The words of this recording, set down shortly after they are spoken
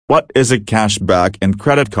What is a cashback and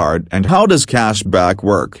credit card, and how does cashback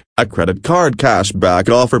work? A credit card cashback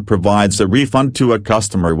offer provides a refund to a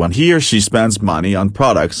customer when he or she spends money on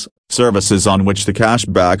products, services on which the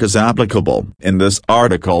cashback is applicable. In this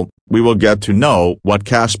article, we will get to know what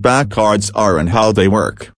cashback cards are and how they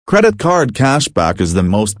work. Credit card cashback is the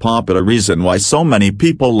most popular reason why so many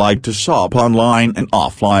people like to shop online and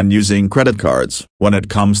offline using credit cards. When it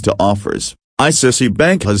comes to offers, ICICI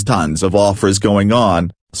Bank has tons of offers going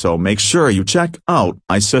on, so make sure you check out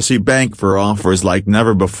ICICI Bank for offers like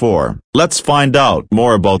never before. Let's find out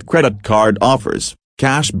more about credit card offers,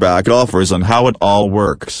 cashback offers, and how it all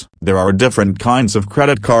works. There are different kinds of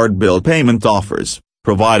credit card bill payment offers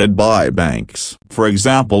provided by banks. For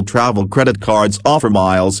example, travel credit cards offer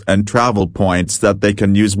miles and travel points that they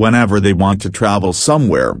can use whenever they want to travel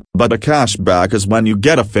somewhere. But a cashback is when you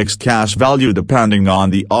get a fixed cash value depending on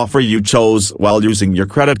the offer you chose while using your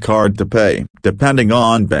credit card to pay. Depending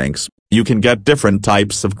on banks, you can get different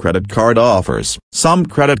types of credit card offers. Some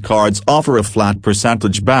credit cards offer a flat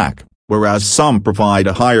percentage back, whereas some provide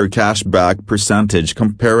a higher cashback percentage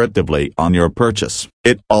comparatively on your purchase.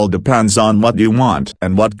 It all depends on what you want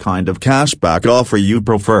and what kind of cashback offer you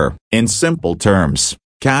prefer. In simple terms,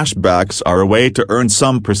 cashbacks are a way to earn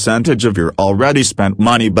some percentage of your already spent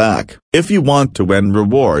money back. If you want to win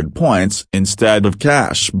reward points instead of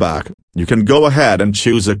cashback, you can go ahead and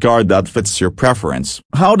choose a card that fits your preference.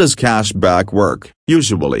 How does cashback work?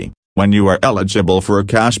 Usually, when you are eligible for a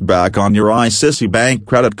cashback on your ICICI Bank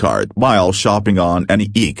credit card while shopping on any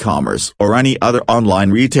e-commerce or any other online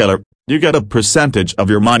retailer, you get a percentage of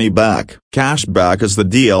your money back. Cashback is the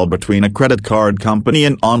deal between a credit card company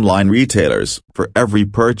and online retailers. For every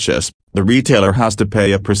purchase, the retailer has to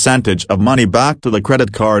pay a percentage of money back to the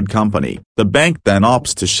credit card company. The bank then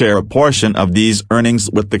opts to share a portion of these earnings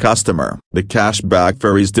with the customer. The cashback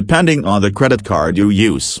varies depending on the credit card you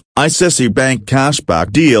use. ICICI Bank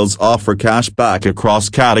cashback deals offer cashback across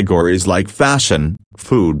categories like fashion,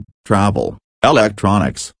 food, travel,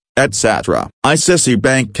 electronics, etc. ICICI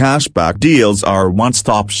Bank cashback deals are a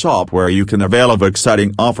one-stop shop where you can avail of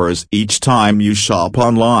exciting offers each time you shop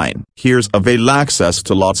online. Here's avail access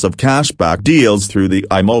to lots of cashback deals through the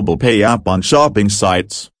iMobile Pay app on shopping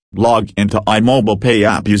sites. Log into iMobile Pay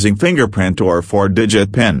app using fingerprint or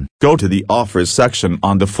 4-digit PIN. Go to the offers section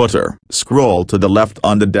on the footer. Scroll to the left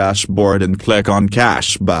on the dashboard and click on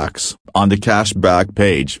cashbacks. On the cashback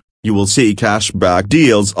page, you will see cashback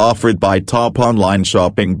deals offered by top online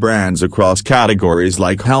shopping brands across categories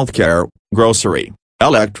like healthcare, grocery,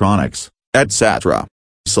 electronics, etc.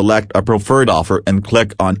 Select a preferred offer and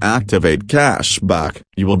click on Activate Cashback.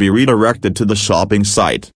 You will be redirected to the shopping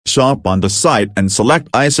site. Shop on the site and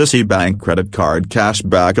select ICICI Bank credit card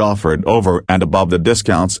cashback offered over and above the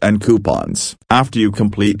discounts and coupons. After you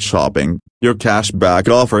complete shopping, your cashback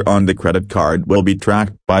offer on the credit card will be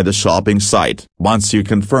tracked by the shopping site. Once you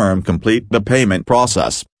complete the payment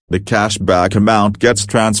process, the cashback amount gets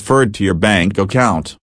transferred to your bank account.